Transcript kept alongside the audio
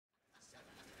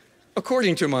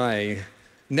According to my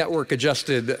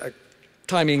network-adjusted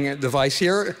timing device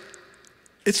here,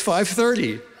 it's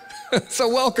 5:30. So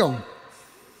welcome.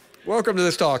 Welcome to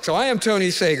this talk. So I am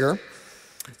Tony Sager.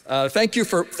 Thank you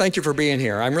for being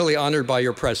here. I'm really honored by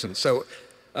your presence. So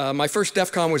my first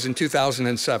DEF CON was in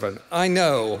 2007. I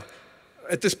know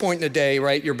at this point in the day,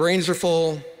 right, your brains are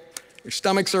full, your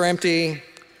stomachs are empty,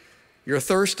 your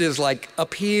thirst is like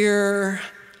up here,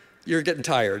 you're getting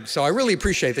tired. So I really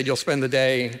appreciate that you'll spend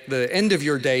the end of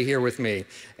your day here with me.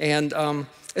 And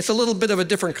it's a little bit of a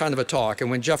different kind of a talk.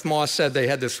 And when Jeff Moss said they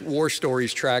had this war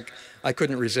stories track, I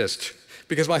couldn't resist.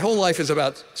 Because my whole life is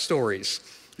about stories.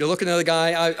 You're looking at a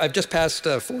guy, I've just passed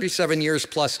 47 years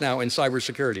plus now in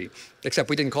cybersecurity, except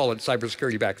we didn't call it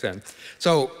cybersecurity back then.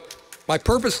 So my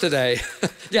purpose today,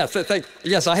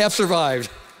 yes, I have survived.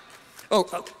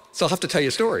 Oh, so I'll have to tell you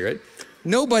a story, right?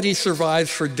 Nobody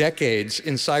survives for decades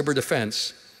in cyber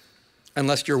defense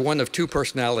unless you're one of two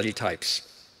personality types.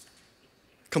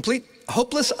 Complete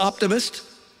hopeless optimist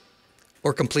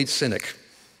or complete cynic.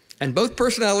 And both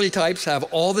personality types have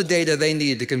all the data they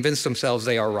need to convince themselves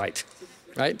they are right?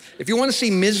 If you want to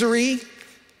see misery,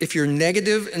 if you're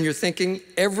negative and you're thinking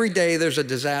every day there's a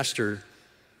disaster,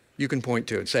 you can point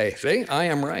to it and say, see, I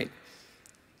am right.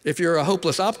 If you're a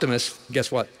hopeless optimist,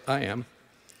 guess what? I am.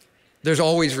 There's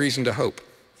always reason to hope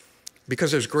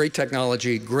because there's great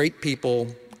technology, great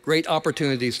people, great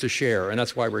opportunities to share, and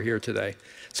that's why we're here today.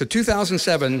 So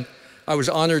 2007, I was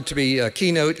honored to be a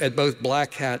keynote at both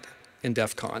Black Hat and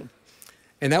DEF CON.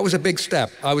 And that was a big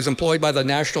step. I was employed by the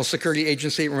National Security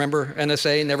Agency, remember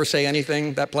NSA, never say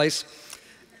anything, that place?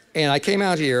 And I came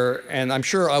out here, and I'm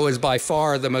sure I was by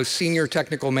far the most senior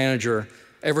technical manager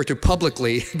ever to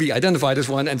publicly be identified as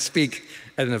one and speak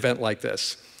at an event like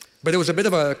this. But it was a bit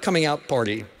of a coming out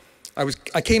party.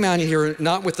 I came out here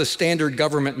not with the standard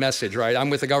government message, right? I'm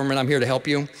with the government, I'm here to help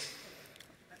you.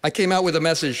 I came out with a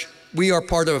message, we are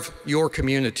part of your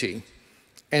community.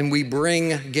 And we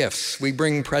bring gifts, we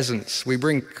bring presents, we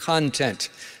bring content.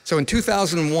 So in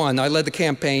 2001, I led the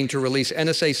campaign to release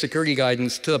NSA security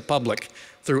guidance to the public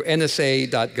through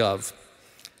nsa.gov.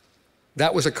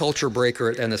 That was a culture breaker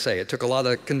at NSA. It took a lot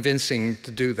of convincing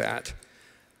to do that.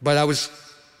 But I was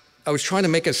trying to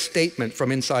make a statement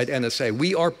from inside NSA.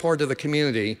 We are part of the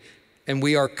community and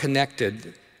we are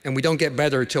connected and we don't get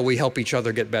better till we help each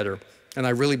other get better. And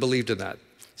I really believed in that.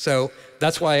 So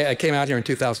that's why I came out here in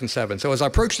 2007. So as I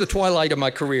approached the twilight of my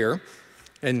career,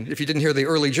 and if you didn't hear the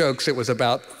early jokes, it was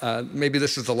about maybe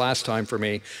this is the last time for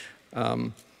me.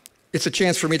 It's a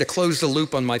chance for me to close the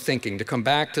loop on my thinking, to come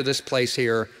back to this place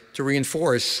here to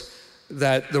reinforce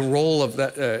that the role of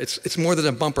that, it's more than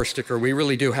a bumper sticker. We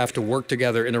really do have to work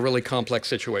together in a really complex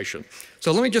situation.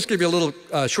 So let me just give you a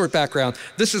little short background.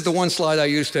 This is the one slide I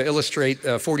used to illustrate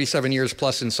 47 years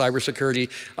plus in cybersecurity.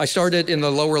 I started in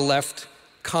the lower left,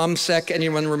 ComSec,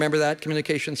 anyone remember that?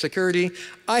 Communication security.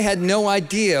 I had no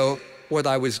idea what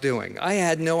I was doing. I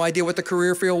had no idea what the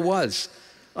career field was.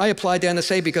 I applied to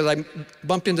NSA because I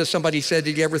bumped into somebody who said,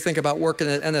 did you ever think about working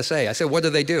at NSA? I said, what do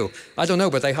they do? I don't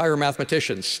know, but they hire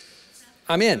mathematicians.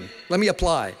 I'm in, let me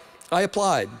apply. I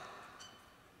applied.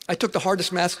 I took the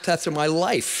hardest math test of my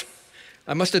life.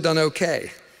 I must have done okay.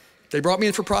 They brought me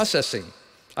in for processing.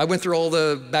 I went through all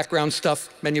the background stuff.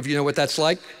 Many of you know what that's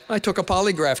like. I took a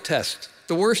polygraph test.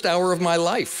 The worst hour of my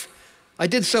life. I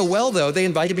did so well though, they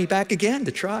invited me back again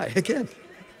to try again.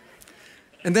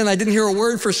 And then I didn't hear a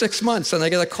word for 6 months and I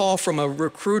got a call from a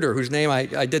recruiter whose name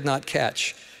I did not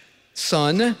catch.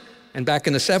 Son, and back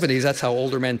in the 70s, that's how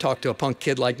older men talked to a punk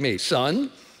kid like me.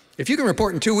 Son, if you can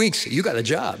report in 2 weeks, you got a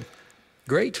job.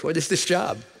 Great, what is this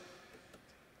job?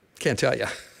 Can't tell you.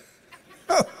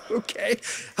 Oh, okay.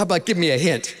 How about give me a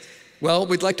hint? Well,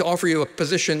 we'd like to offer you a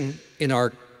position in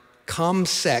our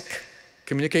ComSec,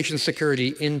 Communication Security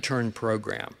Intern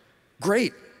Program.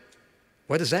 Great.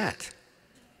 What is that?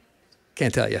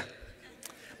 Can't tell you.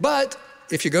 But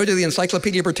if you go to the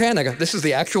Encyclopedia Britannica, this is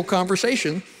the actual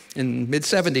conversation in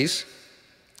mid-70s,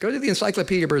 go to the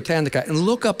Encyclopedia Britannica and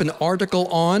look up an article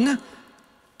on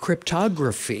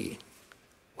cryptography.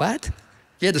 What?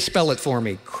 You had to spell it for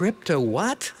me. Crypto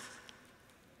what?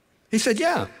 He said,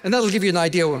 yeah, and that'll give you an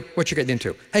idea what you're getting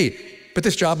into. Hey, but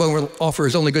this job offer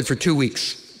is only good for 2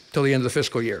 weeks till the end of the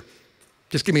fiscal year.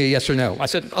 Just give me a yes or no. I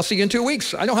said, I'll see you in 2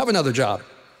 weeks. I don't have another job.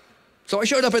 So I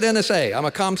showed up at NSA. I'm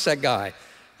a ComSec guy,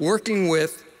 working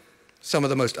with some of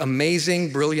the most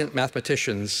amazing, brilliant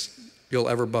mathematicians you'll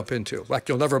ever bump into. Like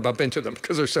you'll never bump into them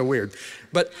because they're so weird.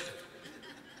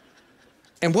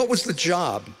 And what was the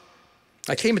job?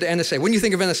 I came into NSA. When you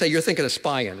think of NSA, you're thinking of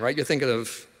spying, right? You're thinking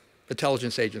of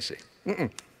intelligence agency.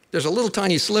 There's a little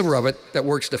tiny sliver of it that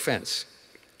works defense.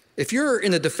 If you're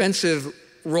in a defensive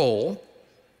role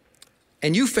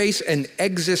and you face an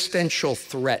existential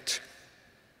threat,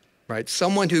 right?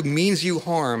 Someone who means you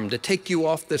harm, to take you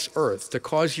off this earth, to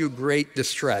cause you great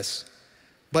distress,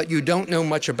 but you don't know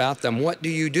much about them. What do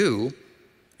you do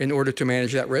in order to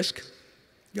manage that risk?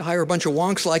 You hire a bunch of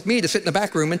wonks like me to sit in the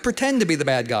back room and pretend to be the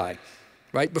bad guy,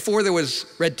 right? Before there was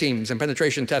red teams and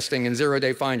penetration testing and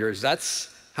zero-day finders, that's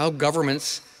how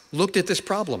governments looked at this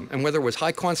problem. And whether it was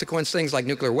high consequence things like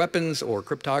nuclear weapons or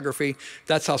cryptography,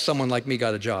 that's how someone like me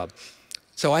got a job.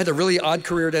 So I had a really odd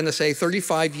career at NSA,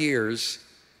 35 years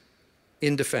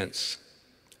in defense.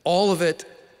 All of it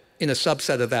in a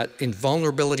subset of that in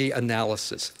vulnerability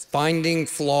analysis, finding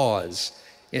flaws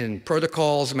in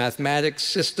protocols, mathematics,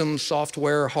 systems,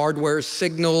 software, hardware,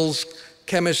 signals,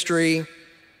 chemistry,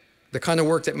 the kind of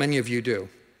work that many of you do,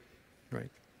 right?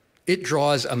 It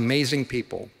draws amazing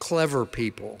people, clever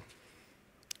people,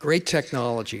 great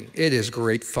technology. It is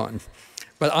great fun.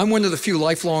 But I'm one of the few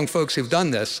lifelong folks who've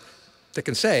done this that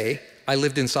can say, I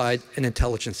lived inside an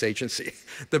intelligence agency,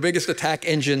 the biggest attack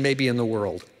engine maybe in the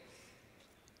world.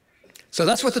 So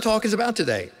that's what the talk is about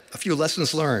today. A few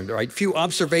lessons learned, right? A few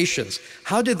observations.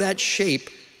 How did that shape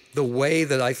the way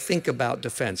that I think about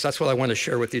defense? That's what I want to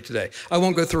share with you today. I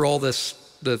won't go through all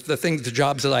this, the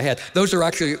jobs that I had. Those are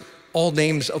actually all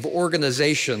names of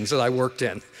organizations that I worked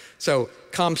in. So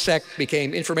ComSec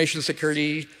became information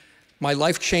security. My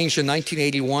life changed in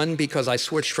 1981 because I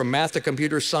switched from math to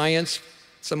computer science.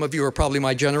 Some of you are probably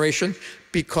my generation,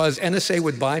 because NSA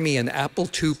would buy me an Apple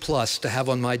II Plus to have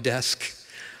on my desk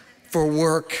for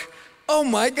work. Oh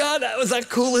my God, that was the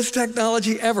coolest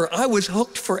technology ever. I was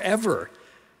hooked forever.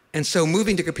 And so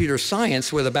moving to computer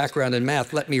science with a background in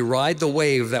math let me ride the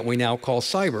wave that we now call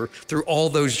cyber through all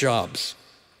those jobs.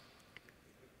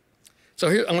 So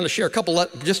here, I'm going to share a couple,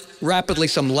 just rapidly,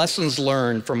 some lessons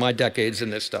learned from my decades in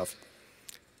this stuff.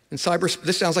 In cyber,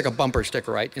 this sounds like a bumper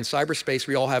sticker, right? In cyberspace,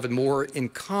 we all have more in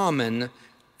common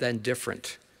than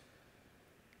different.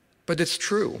 But it's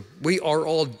true. We are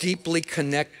all deeply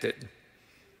connected,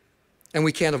 and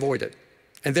we can't avoid it.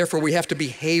 And therefore, we have to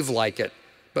behave like it.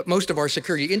 But most of our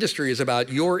security industry is about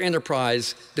your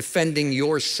enterprise defending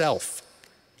yourself.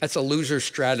 That's a loser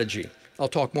strategy. I'll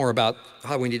talk more about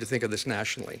how we need to think of this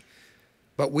nationally.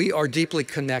 But we are deeply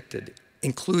connected,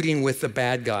 including with the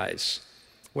bad guys,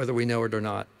 whether we know it or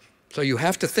not. So you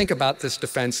have to think about this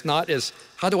defense not as,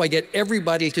 how do I get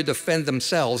everybody to defend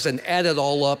themselves and add it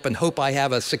all up and hope I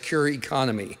have a secure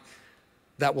economy?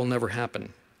 That will never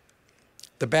happen.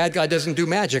 The bad guy doesn't do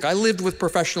magic. I lived with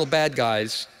professional bad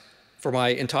guys for my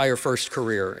entire first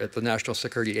career at the National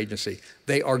Security Agency.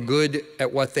 They are good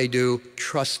at what they do,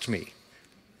 trust me.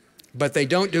 But they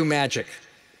don't do magic.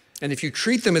 And if you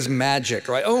treat them as magic,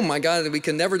 right? Oh my God, we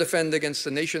can never defend against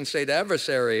the nation-state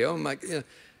adversary. Oh my,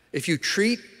 if you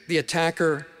treat the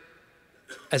attacker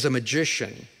as a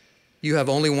magician, you have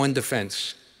only one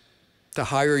defense: to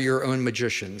hire your own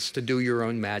magicians, to do your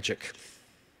own magic.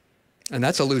 And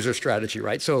that's a loser strategy,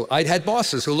 right? So I'd had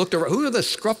bosses who looked around, who are the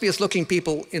scruffiest looking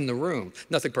people in the room?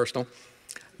 Nothing personal.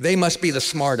 They must be the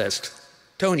smartest.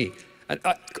 Tony, an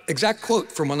exact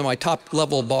quote from one of my top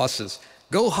level bosses: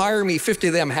 go hire me 50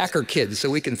 of them hacker kids so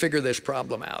we can figure this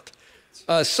problem out.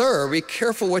 Sir, be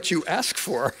careful what you ask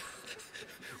for.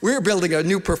 We're building a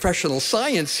new professional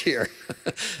science here.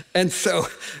 And so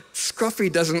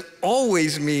scruffy doesn't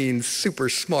always mean super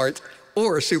smart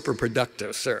or super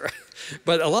productive, sir.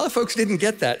 But a lot of folks didn't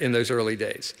get that in those early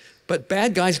days. But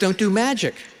bad guys don't do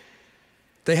magic.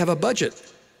 They have a budget.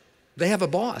 They have a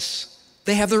boss.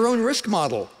 They have their own risk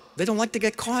model. They don't like to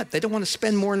get caught. They don't want to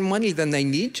spend more money than they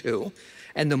need to.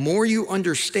 And the more you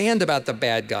understand about the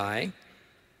bad guy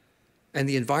and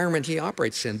the environment he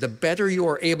operates in, the better you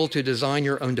are able to design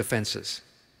your own defenses.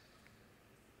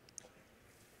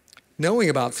 Knowing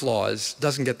about flaws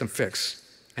doesn't get them fixed.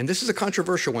 And this is a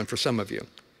controversial one for some of you,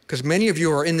 because many of you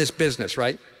are in this business,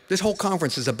 right? This whole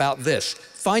conference is about this: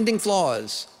 finding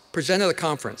flaws, present at a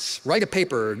conference, write a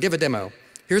paper, give a demo.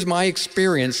 Here's my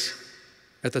experience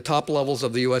at the top levels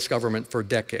of the US government for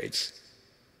decades.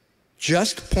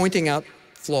 Just pointing out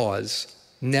flaws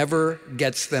never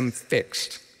gets them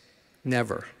fixed.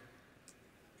 Never.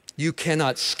 You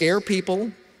cannot scare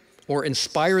people or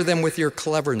inspire them with your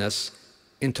cleverness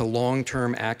into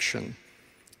long-term action.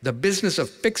 The business of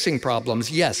fixing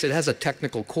problems, yes, it has a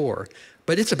technical core,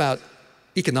 but it's about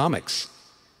economics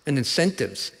and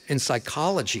incentives and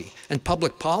psychology and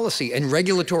public policy and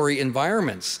regulatory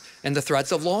environments and the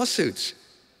threats of lawsuits.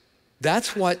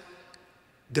 That's what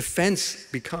defense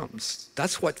becomes.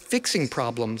 That's what fixing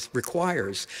problems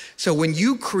requires. So when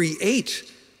you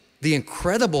create the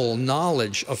incredible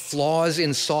knowledge of flaws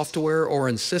in software or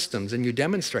in systems and you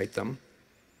demonstrate them,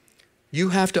 You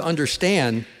have to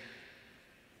understand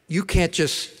you can't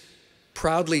just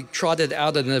proudly trot it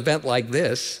out at an event like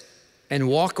this and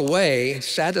walk away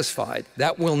satisfied.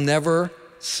 That will never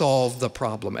solve the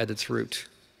problem at its root.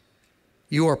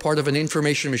 You are part of an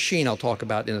information machine I'll talk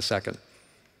about in a second.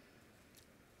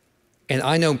 And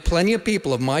I know plenty of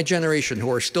people of my generation who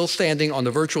are still standing on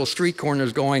the virtual street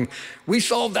corners going, we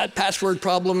solved that password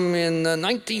problem in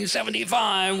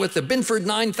 1975 with the Binford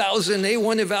 9000,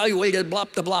 A1 evaluated, blah,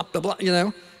 blah, blah, blah, blah, you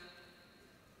know?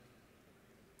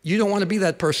 You don't want to be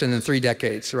that person in 3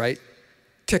 decades, right?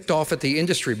 Ticked off at the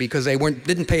industry because they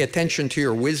didn't pay attention to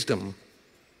your wisdom.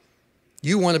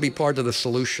 You want to be part of the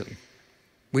solution.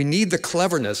 We need the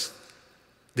cleverness,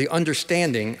 the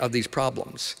understanding of these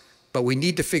problems. But we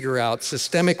need to figure out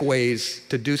systemic ways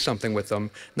to do something with them,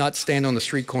 not stand on the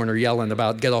street corner yelling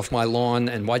about get off my lawn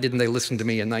and why didn't they listen to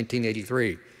me in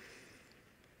 1983.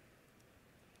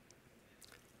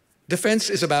 Defense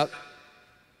is about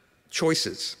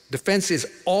choices. Defense is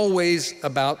always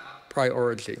about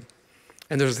priority.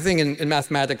 And there's a thing in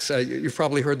mathematics, you've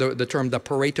probably heard the term the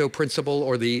Pareto principle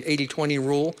or the 80-20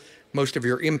 rule. Most of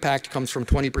your impact comes from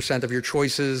 20% of your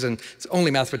choices, and only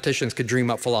mathematicians could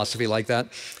dream up philosophy like that.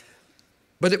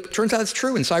 But it turns out it's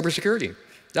true in cybersecurity.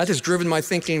 That has driven my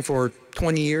thinking for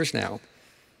 20 years now.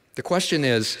 The question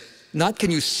is, not can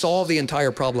you solve the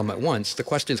entire problem at once, the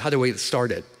question is how do we get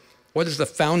started? What is the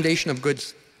foundation of good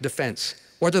defense?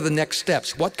 What are the next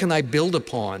steps? What can I build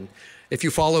upon? If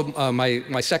you follow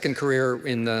my second career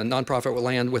in the nonprofit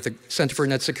land with the Center for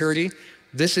Net Security,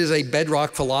 this is a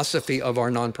bedrock philosophy of our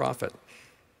nonprofit.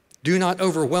 Do not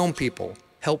overwhelm people,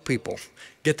 help people,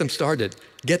 get them started,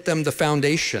 get them the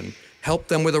foundation, help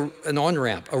them with an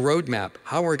on-ramp, a roadmap.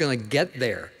 How are we going to get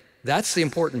there? That's the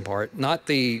important part, not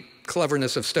the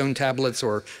cleverness of stone tablets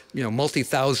or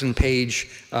multi-thousand page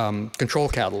control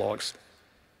catalogs.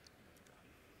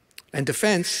 And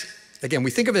defense, again,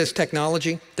 we think of it as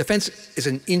technology. Defense is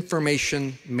an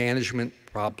information management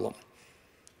problem.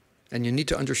 And you need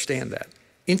to understand that.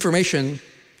 Information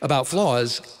about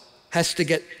flaws has to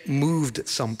get moved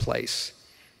someplace.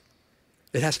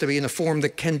 It has to be in a form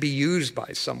that can be used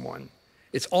by someone.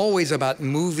 It's always about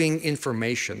moving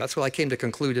information. That's what I came to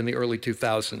conclude in the early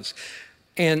 2000s.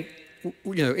 And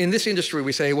in this industry,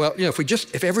 we say, well,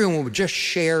 if everyone would just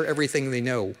share everything they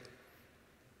know,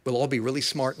 we'll all be really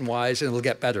smart and wise and it'll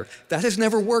get better. That has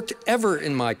never worked ever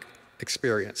in my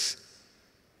experience.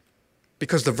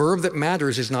 Because the verb that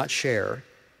matters is not share,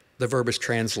 the verb is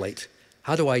translate.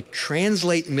 How do I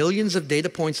translate millions of data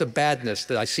points of badness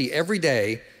that I see every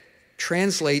day,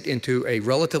 translate into a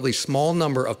relatively small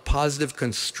number of positive,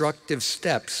 constructive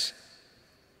steps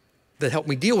that help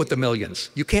me deal with the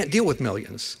millions? You can't deal with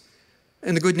millions.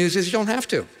 And the good news is you don't have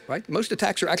to, right? Most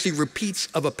attacks are actually repeats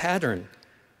of a pattern.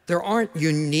 There aren't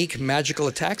unique magical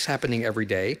attacks happening every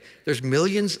day. There's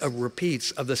millions of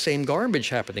repeats of the same garbage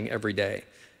happening every day.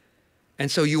 And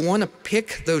so you want to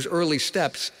pick those early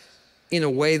steps in a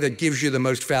way that gives you the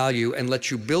most value and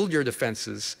lets you build your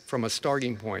defenses from a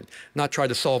starting point, not try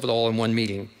to solve it all in one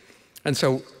meeting. And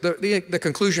so the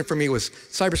conclusion for me was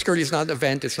cybersecurity is not an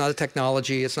event, it's not a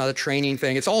technology, it's not a training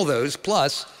thing, it's all those,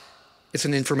 plus it's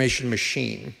an information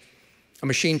machine. A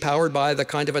machine powered by the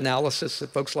kind of analysis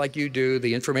that folks like you do,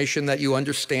 the information that you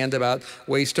understand about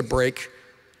ways to break,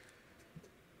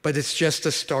 but it's just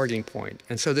a starting point.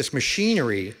 And so this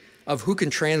machinery of who can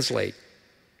translate,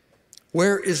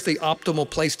 where is the optimal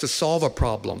place to solve a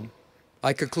problem?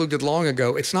 I concluded long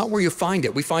ago, it's not where you find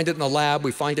it. We find it in the lab,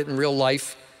 we find it in real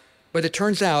life, but it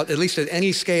turns out, at least at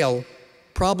any scale,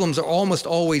 problems are almost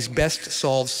always best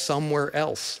solved somewhere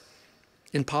else.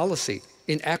 In policy,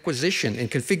 in acquisition, in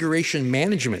configuration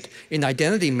management, in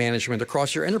identity management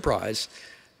across your enterprise.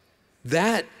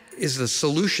 That is the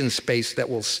solution space that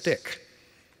will stick.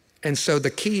 And so the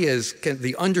key is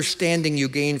the understanding you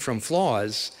gain from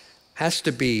flaws has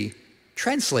to be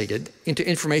translated into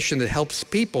information that helps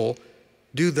people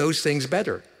do those things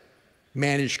better.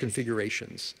 Manage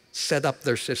configurations, set up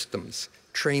their systems,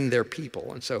 train their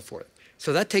people, and so forth.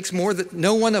 So that takes more than,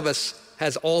 no one of us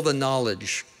has all the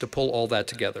knowledge to pull all that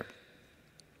together.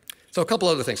 So a couple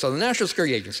other things. So the National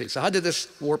Security Agency. So how did this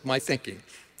warp my thinking?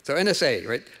 So NSA,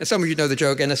 right? And some of you know the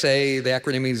joke, NSA, the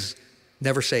acronym means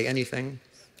never say anything.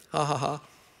 Ha ha ha.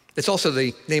 It's also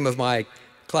the name of my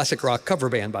classic rock cover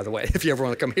band, by the way, if you ever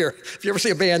want to come here. If you ever see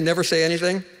a band never say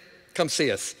anything, come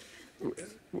see us.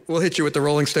 We'll hit you with the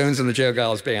Rolling Stones and the Joe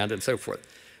Giles Band and so forth.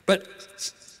 But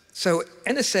so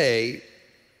NSA,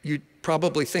 you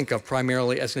probably think of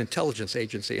primarily as an intelligence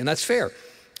agency, and that's fair,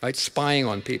 right? Spying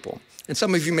on people. And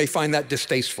some of you may find that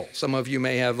distasteful. Some of you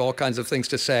may have all kinds of things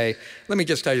to say. Let me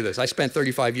just tell you this. I spent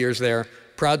 35 years there,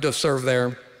 proud to have served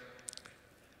there.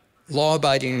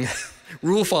 law-abiding,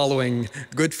 rule-following,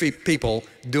 good people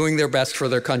doing their best for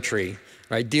their country,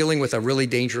 right? Dealing with a really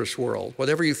dangerous world.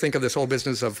 Whatever you think of this whole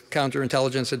business of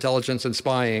counterintelligence, intelligence, and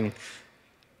spying,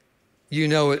 you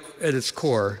know at its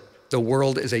core, the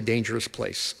world is a dangerous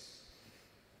place.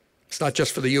 It's not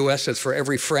just for the US, it's for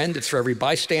every friend, it's for every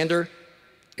bystander.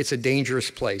 It's a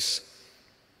dangerous place.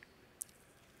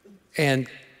 And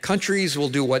countries will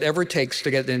do whatever it takes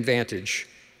to get an advantage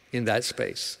in that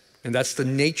space. And that's the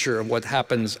nature of what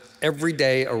happens every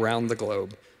day around the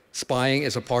globe. Spying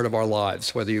is a part of our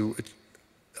lives. Whether you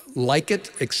like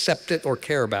it, accept it, or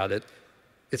care about it,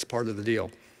 it's part of the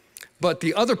deal. But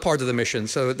the other part of the mission,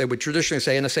 so they would traditionally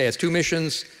say NSA has two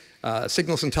missions,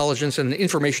 signals intelligence and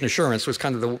information assurance was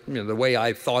kind of the way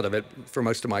I thought of it for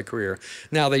most of my career.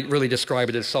 Now they really describe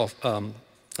it as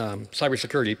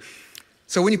cybersecurity.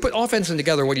 So when you put offense in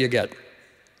together, what do you get?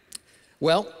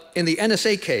 Well, in the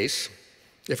NSA case,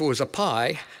 if it was a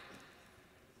pie,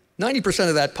 90%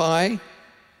 of that pie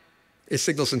is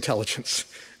signals intelligence,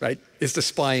 right? Is the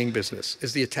spying business,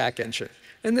 is the attack engine.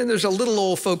 And then there's a little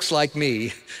old folks like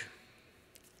me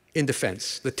in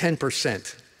defense, the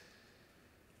 10%.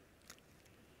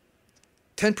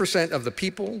 10% of the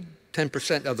people,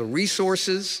 10% of the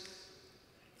resources,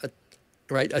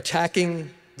 right? Attacking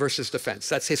versus defense.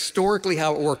 That's historically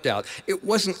how it worked out. It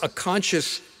wasn't a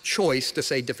conscious choice to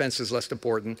say defense is less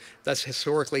important. That's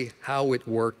historically how it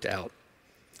worked out.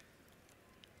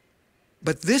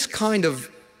 But this kind of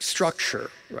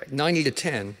structure, right, 90 to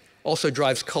 10, also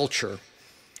drives culture.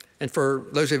 And for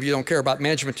those of you who don't care about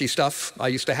management-y stuff, I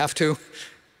used to have to,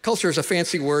 culture is a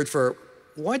fancy word for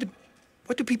what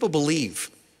do people believe?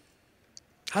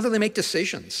 How do they make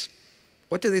decisions?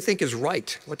 What do they think is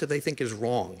right? What do they think is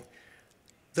wrong?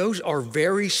 Those are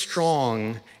very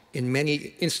strong in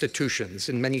many institutions,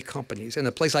 in many companies. In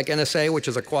a place like NSA, which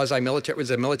is a quasi-military,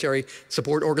 is a military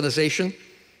support organization,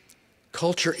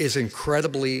 culture is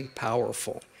incredibly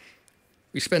powerful.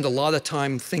 We spend a lot of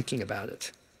time thinking about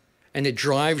it, and it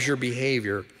drives your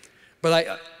behavior.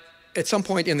 But at some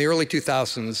point in the early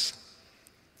 2000s,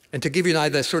 and to give you an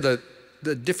idea sort of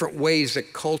the different ways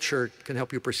that culture can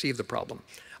help you perceive the problem,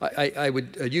 I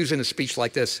would use in a speech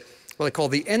like this, what I call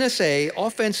the NSA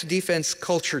Offense-Defense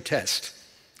Culture Test.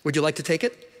 Would you like to take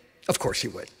it? Of course you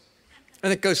would.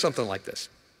 And it goes something like this.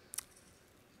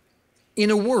 In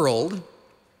a world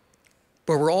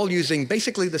where we're all using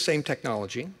basically the same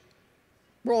technology,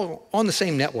 we're all on the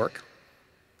same network,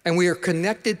 and we are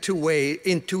connected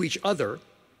into each other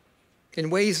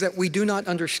in ways that we do not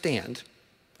understand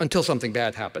until something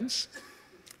bad happens,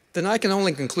 then I can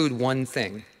only conclude one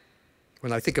thing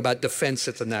when I think about defense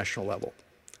at the national level.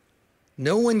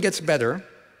 No one gets better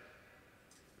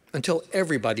until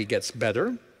everybody gets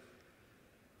better,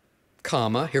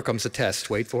 comma, here comes the test,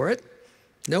 wait for it.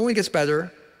 No one gets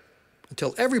better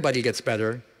until everybody gets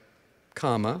better,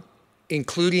 comma,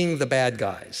 including the bad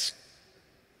guys.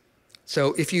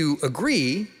 So if you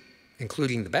agree,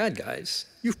 including the bad guys,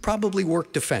 you've probably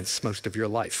worked defense most of your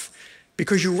life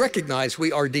because you recognize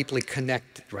we are deeply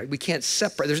connected, right? We can't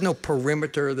separate, there's no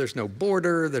perimeter, there's no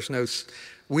border,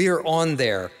 we are on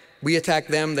there. We attack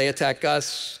them, they attack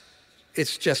us.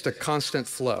 It's just a constant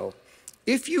flow.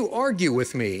 If you argue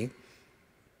with me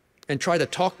and try to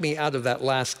talk me out of that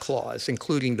last clause,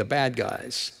 including the bad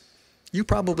guys, you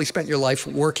probably spent your life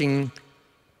working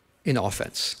in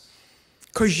offense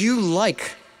because you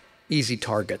like easy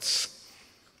targets.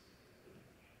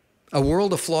 A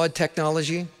world of flawed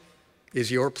technology is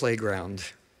your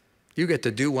playground. You get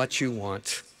to do what you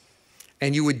want.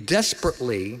 And you would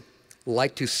desperately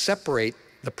like to separate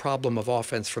the problem of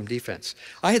offense from defense.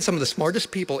 I had some of the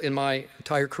smartest people in my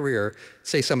entire career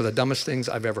say some of the dumbest things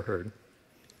I've ever heard.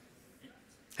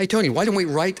 Hey, Tony, why don't we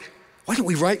write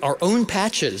our own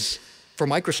patches for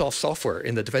Microsoft software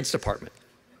in the Defense Department?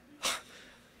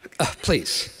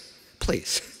 Please.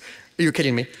 Are you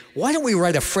kidding me? Why don't we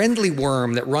write a friendly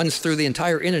worm that runs through the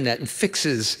entire internet and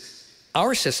fixes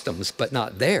our systems, but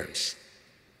not theirs?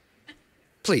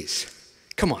 Please,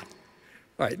 come on.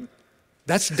 All right.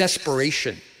 That's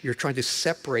desperation. You're trying to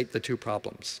separate the two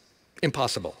problems.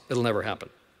 Impossible. It'll never happen.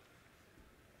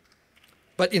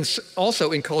 But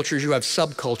also in cultures, you have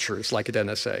subcultures like at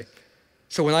NSA.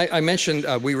 So when I mentioned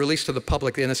we released to the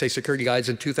public the NSA security guides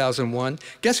in 2001,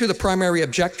 guess who the primary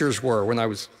objectors were when I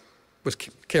was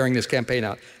carrying this campaign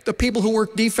out? The people who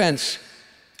work defense.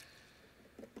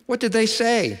 What did they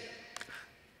say?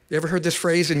 You ever heard this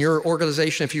phrase in your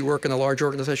organization if you work in a large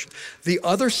organization? The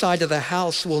other side of the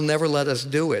house will never let us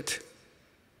do it.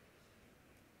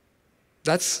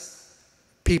 That's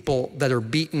people that are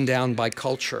beaten down by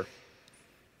culture.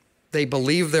 They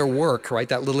believe their work, right,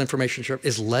 that little information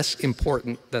is less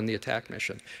important than the attack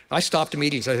mission. I stopped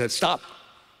meetings. I said, stop.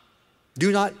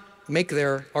 Do not make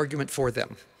their argument for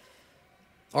them.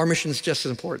 Our mission is just as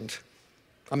important.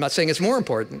 I'm not saying it's more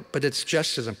important, but it's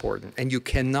just as important. And you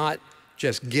cannot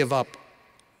just give up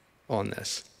on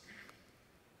this.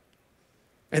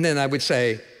 And then I would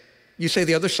say, you say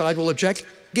the other side will object?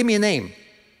 Give me a name.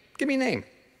 Give me a name.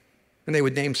 And they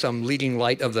would name some leading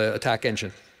light of the attack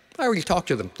engine. I already talked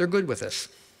to them. They're good with this.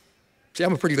 See,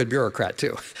 I'm a pretty good bureaucrat,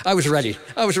 too. I was ready.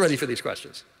 I was ready for these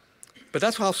questions. But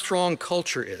that's how strong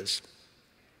culture is.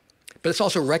 But it's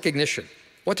also recognition.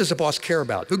 What does the boss care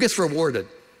about? Who gets rewarded?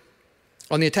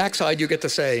 On the attack side, you get to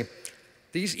say,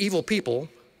 these evil people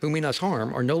who mean us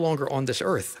harm are no longer on this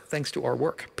earth, thanks to our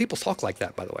work. People talk like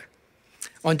that, by the way.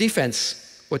 On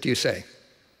defense, what do you say?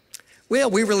 Well,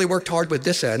 we really worked hard with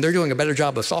DISA, and they're doing a better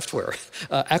job of software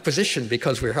acquisition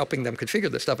because we're helping them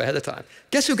configure this stuff ahead of time.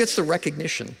 Guess who gets the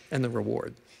recognition and the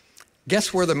reward?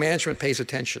 Guess where the management pays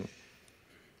attention?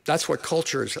 That's what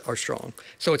cultures are strong.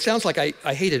 So it sounds like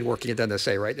I hated working at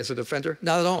NSA, right, as a defender?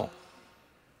 Not at all.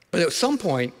 But at some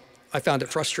point, I found it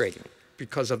frustrating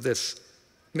because of this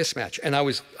mismatch. And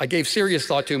I gave serious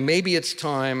thought to maybe it's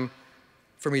time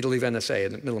for me to leave NSA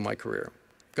in the middle of my career.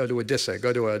 Go to a DISA,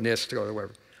 go to a NIST, go to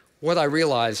wherever. What I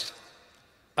realized,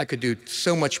 I could do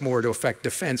so much more to affect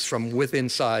defense from within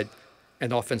inside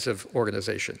an offensive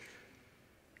organization.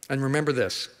 And remember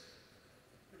this,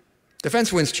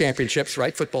 defense wins championships,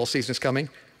 right? Football season's coming,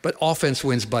 but offense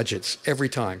wins budgets every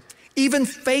time. Even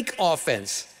fake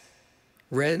offense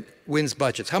wins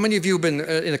budgets. How many of you have been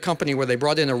in a company where they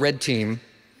brought in a red team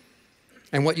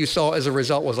and what you saw as a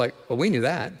result was like, well, we knew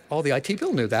that. All the IT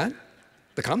people knew that.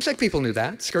 The ComSec people knew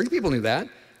that. Security people knew that.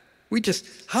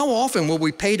 How often will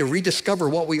we pay to rediscover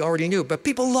what we already knew? But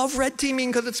people love red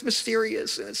teaming because it's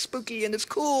mysterious and it's spooky and it's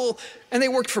cool. And they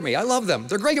worked for me. I love them.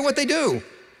 They're great at what they do.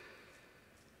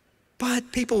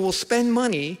 But people will spend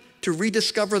money to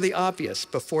rediscover the obvious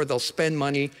before they'll spend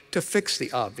money to fix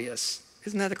the obvious.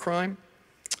 Isn't that a crime?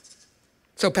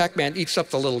 So Pac-Man eats up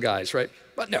the little guys, right?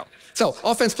 But no. So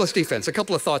offense plus defense. A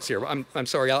couple of thoughts here. I'm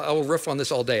sorry. I will riff on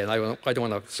this all day, and I don't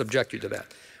want to subject you to that.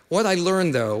 What I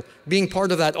learned, though, being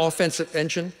part of that offensive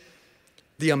engine,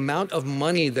 the amount of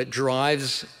money that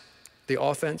drives the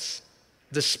offense,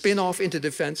 the spin-off into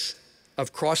defense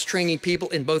of cross-training people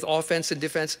in both offense and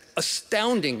defense,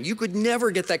 astounding. You could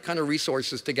never get that kind of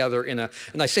resources together and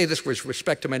I say this with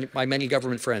respect to my many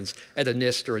government friends at a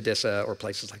NIST or a DISA or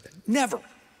places like that. Never.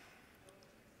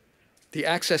 The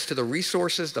access to the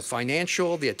resources, the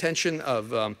financial, the attention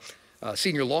of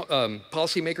senior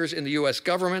policymakers in the US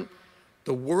government,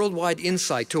 the worldwide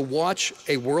insight to watch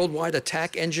a worldwide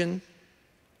attack engine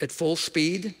at full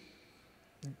speed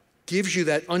gives you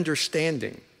that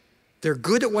understanding. They're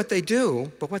good at what they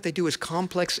do, but what they do is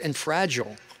complex and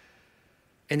fragile.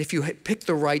 And if you pick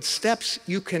the right steps,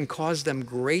 you can cause them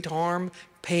great harm,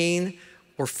 pain,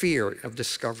 or fear of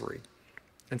discovery.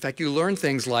 In fact, you learn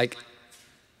things like,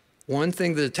 one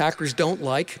thing that attackers don't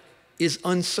like is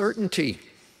uncertainty.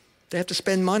 They have to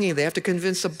spend money, they have to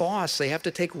convince a boss, they have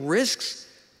to take risks.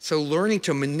 So learning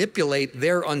to manipulate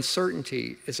their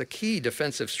uncertainty is a key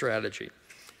defensive strategy.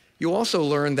 You also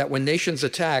learn that when nations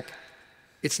attack,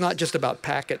 it's not just about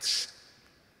packets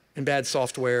and bad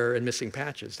software and missing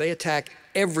patches. They attack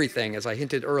everything, as I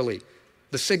hinted early,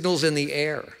 the signals in the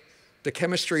air, the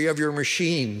chemistry of your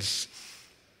machines,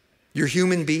 your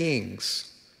human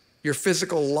beings, your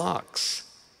physical locks.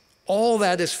 All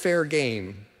that is fair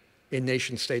game in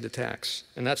nation-state attacks,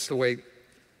 and that's the way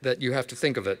that you have to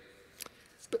think of it.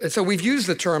 And so we've used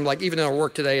the term, like even in our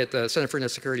work today at the Center for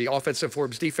Internet Security, offense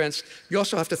informs defense. You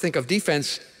also have to think of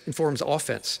defense informs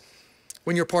offense.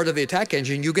 When you're part of the attack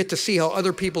engine, you get to see how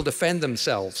other people defend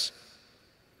themselves.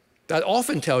 That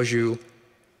often tells you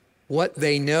what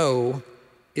they know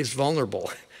is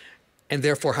vulnerable, and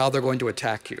therefore how they're going to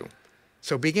attack you.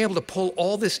 So being able to pull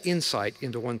all this insight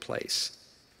into one place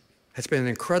has been an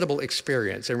incredible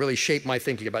experience and really shaped my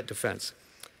thinking about defense.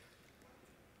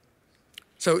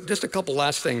 So just a couple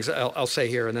last things I'll say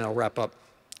here and then I'll wrap up.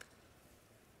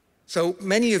 So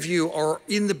many of you are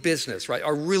in the business, right,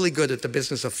 are really good at the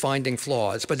business of finding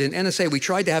flaws. But in NSA, we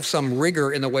tried to have some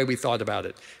rigor in the way we thought about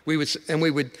it.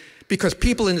 Because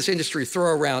people in this industry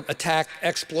throw around attack,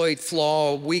 exploit,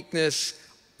 flaw, weakness,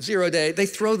 0 day, they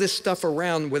throw this stuff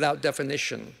around without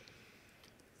definition.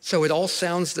 So it all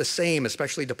sounds the same,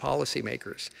 especially to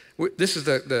policymakers. This is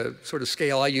the sort of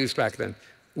scale I used back then.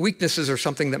 Weaknesses are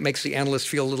something that makes the analyst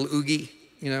feel a little oogie.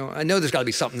 You know, I know there's got to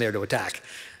be something there to attack.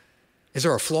 Is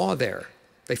there a flaw there?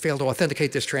 They failed to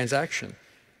authenticate this transaction.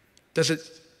 Does it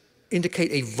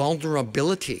indicate a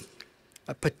vulnerability?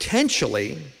 a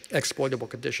potentially exploitable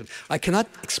condition. I cannot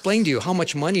explain to you how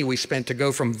much money we spent to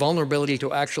go from vulnerability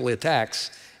to actual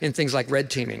attacks in things like red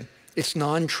teaming. It's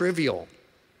non-trivial.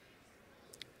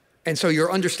 And so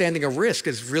your understanding of risk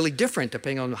is really different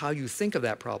depending on how you think of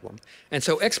that problem. And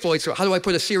so exploits, so how do I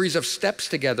put a series of steps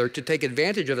together to take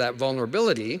advantage of that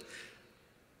vulnerability?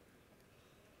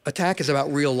 Attack is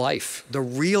about real life, the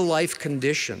real life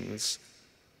conditions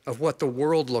of what the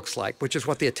world looks like, which is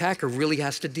what the attacker really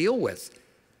has to deal with.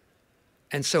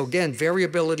 And so again,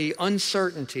 variability,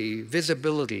 uncertainty,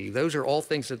 visibility, those are all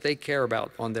things that they care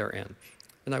about on their end.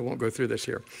 And I won't go through this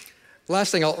here.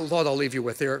 Last thing I'll leave you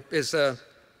with here is,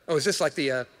 is this like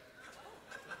the,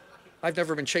 I've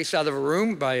never been chased out of a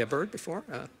room by a bird before.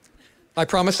 I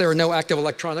promise there are no active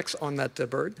electronics on that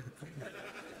bird.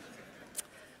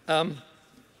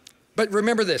 But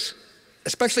remember this,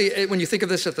 especially when you think of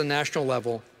this at the national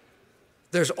level,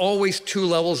 there's always two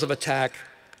levels of attack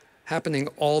happening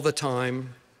all the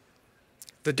time.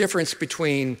 The difference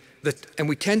between and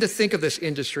we tend to think of this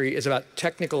industry as about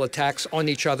technical attacks on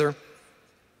each other,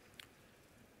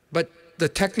 but the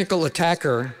technical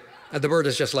attacker, the bird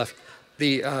has just left.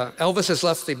 Elvis has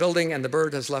left the building and the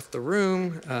bird has left the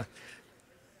room.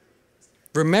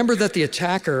 Remember that the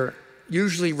attacker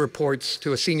usually reports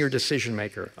to a senior decision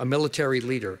maker, a military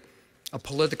leader, a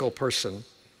political person.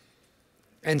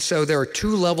 And so there are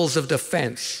two levels of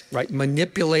defense, right?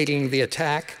 Manipulating the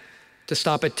attack to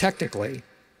stop it technically,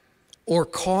 or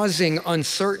causing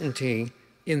uncertainty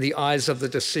in the eyes of the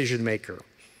decision maker.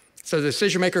 So the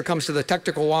decision maker comes to the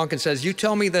technical wonk and says, you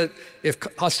tell me that if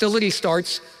hostility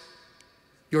starts,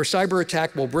 your cyber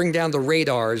attack will bring down the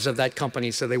radars of that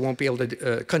company so they won't be able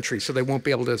to, country, so they won't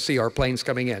be able to see our planes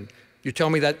coming in. You tell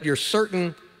me that you're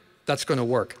certain that's going to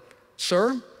work.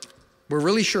 Sir, we're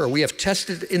really sure. We have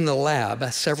tested in the lab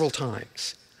several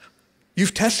times.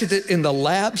 You've tested it in the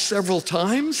lab several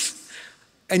times?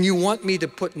 And you want me to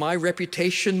put my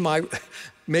reputation,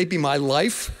 maybe my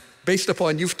life, based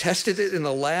upon you've tested it in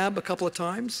the lab a couple of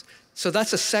times? So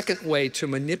that's a second way to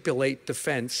manipulate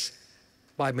defense,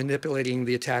 by manipulating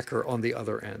the attacker on the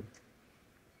other end.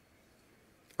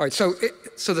 All right, so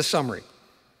the summary.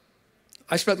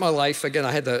 I spent my life, again,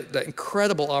 I had the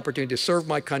incredible opportunity to serve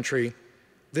my country,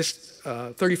 this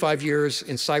 35 years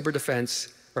in cyber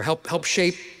defense, or help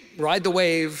shape, ride the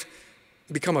wave,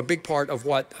 become a big part of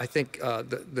what I think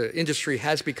the industry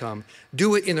has become,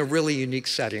 do it in a really unique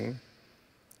setting,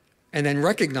 and then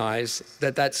recognize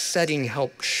that that setting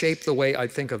helped shape the way I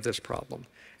think of this problem.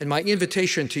 And my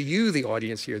invitation to you, the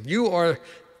audience here, you are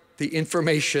the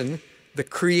information, the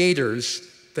creators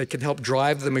that can help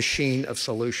drive the machine of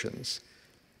solutions.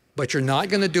 But you're not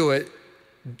going to do it.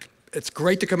 It's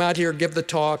great to come out here, give the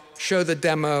talk, show the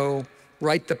demo,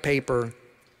 write the paper.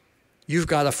 You've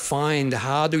got to find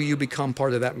how do you become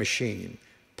part of that machine,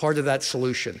 part of that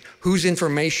solution. Whose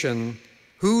information,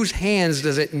 whose hands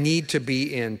does it need to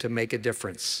be in to make a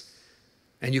difference?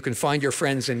 And you can find your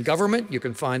friends in government. You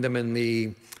can find them in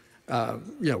the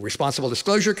responsible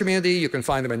disclosure community. You can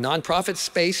find them in nonprofit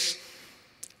space.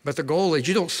 But the goal is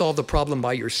you don't solve the problem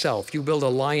by yourself. You build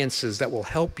alliances that will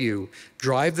help you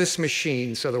drive this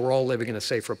machine so that we're all living in a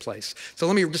safer place. So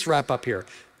let me just wrap up here.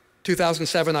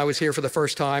 2007, I was here for the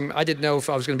first time. I didn't know if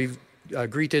I was going to be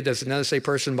greeted as an NSA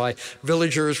person by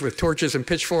villagers with torches and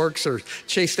pitchforks or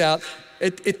chased out.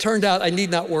 It turned out I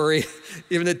need not worry.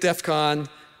 Even at DEF CON,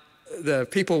 the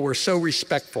people were so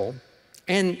respectful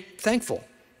and thankful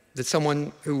that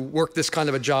someone who worked this kind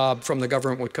of a job from the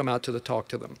government would come out to the talk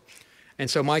to them. And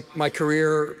so my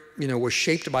career, was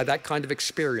shaped by that kind of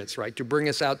experience, right? To bring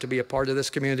us out to be a part of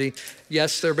this community.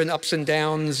 Yes, there have been ups and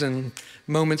downs and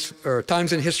moments or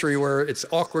times in history where it's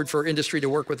awkward for industry to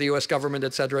work with the US government,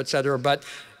 et cetera, but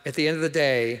at the end of the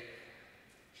day,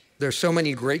 there's so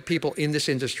many great people in this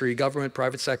industry, government,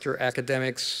 private sector,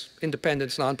 academics,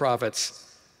 independents, nonprofits.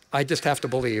 I just have to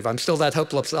believe, I'm still that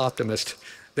hopeless optimist,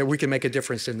 that we can make a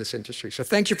difference in this industry. So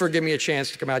thank you for giving me a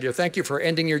chance to come out here. Thank you for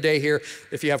ending your day here.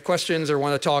 If you have questions or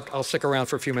want to talk, I'll stick around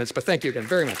for a few minutes, but thank you again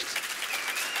very much.